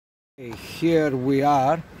Here we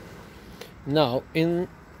are now in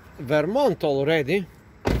Vermont already,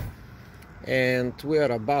 and we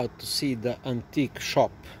are about to see the antique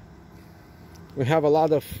shop. We have a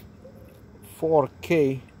lot of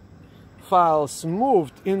 4K files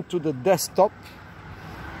moved into the desktop,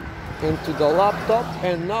 into the laptop,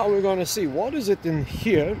 and now we're gonna see what is it in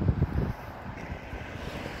here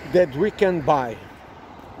that we can buy.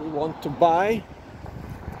 We want to buy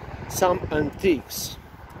some antiques.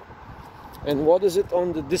 And what is it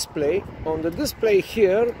on the display? On the display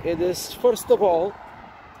here, it is, first of all,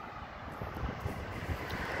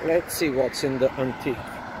 let's see what's in the antique.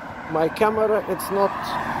 My camera, it's not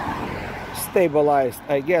stabilized,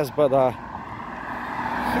 I guess, but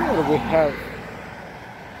here we have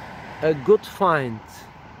a good find.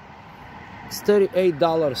 It's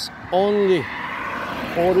 $38 only.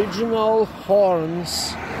 Original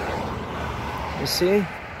horns, you see?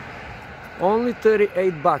 Only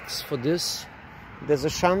 38 bucks for this. There's a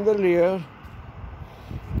chandelier.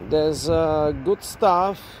 There's good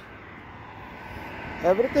stuff.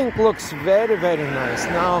 Everything looks very, very nice.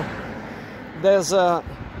 Now, there's a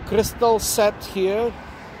crystal set here.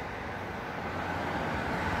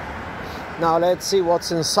 Now, let's see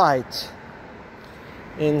what's inside.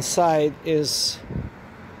 Inside is...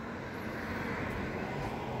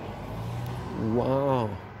 wow.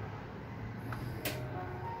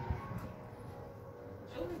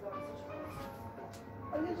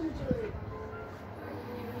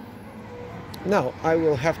 Now I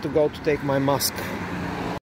will have to go to take my mask.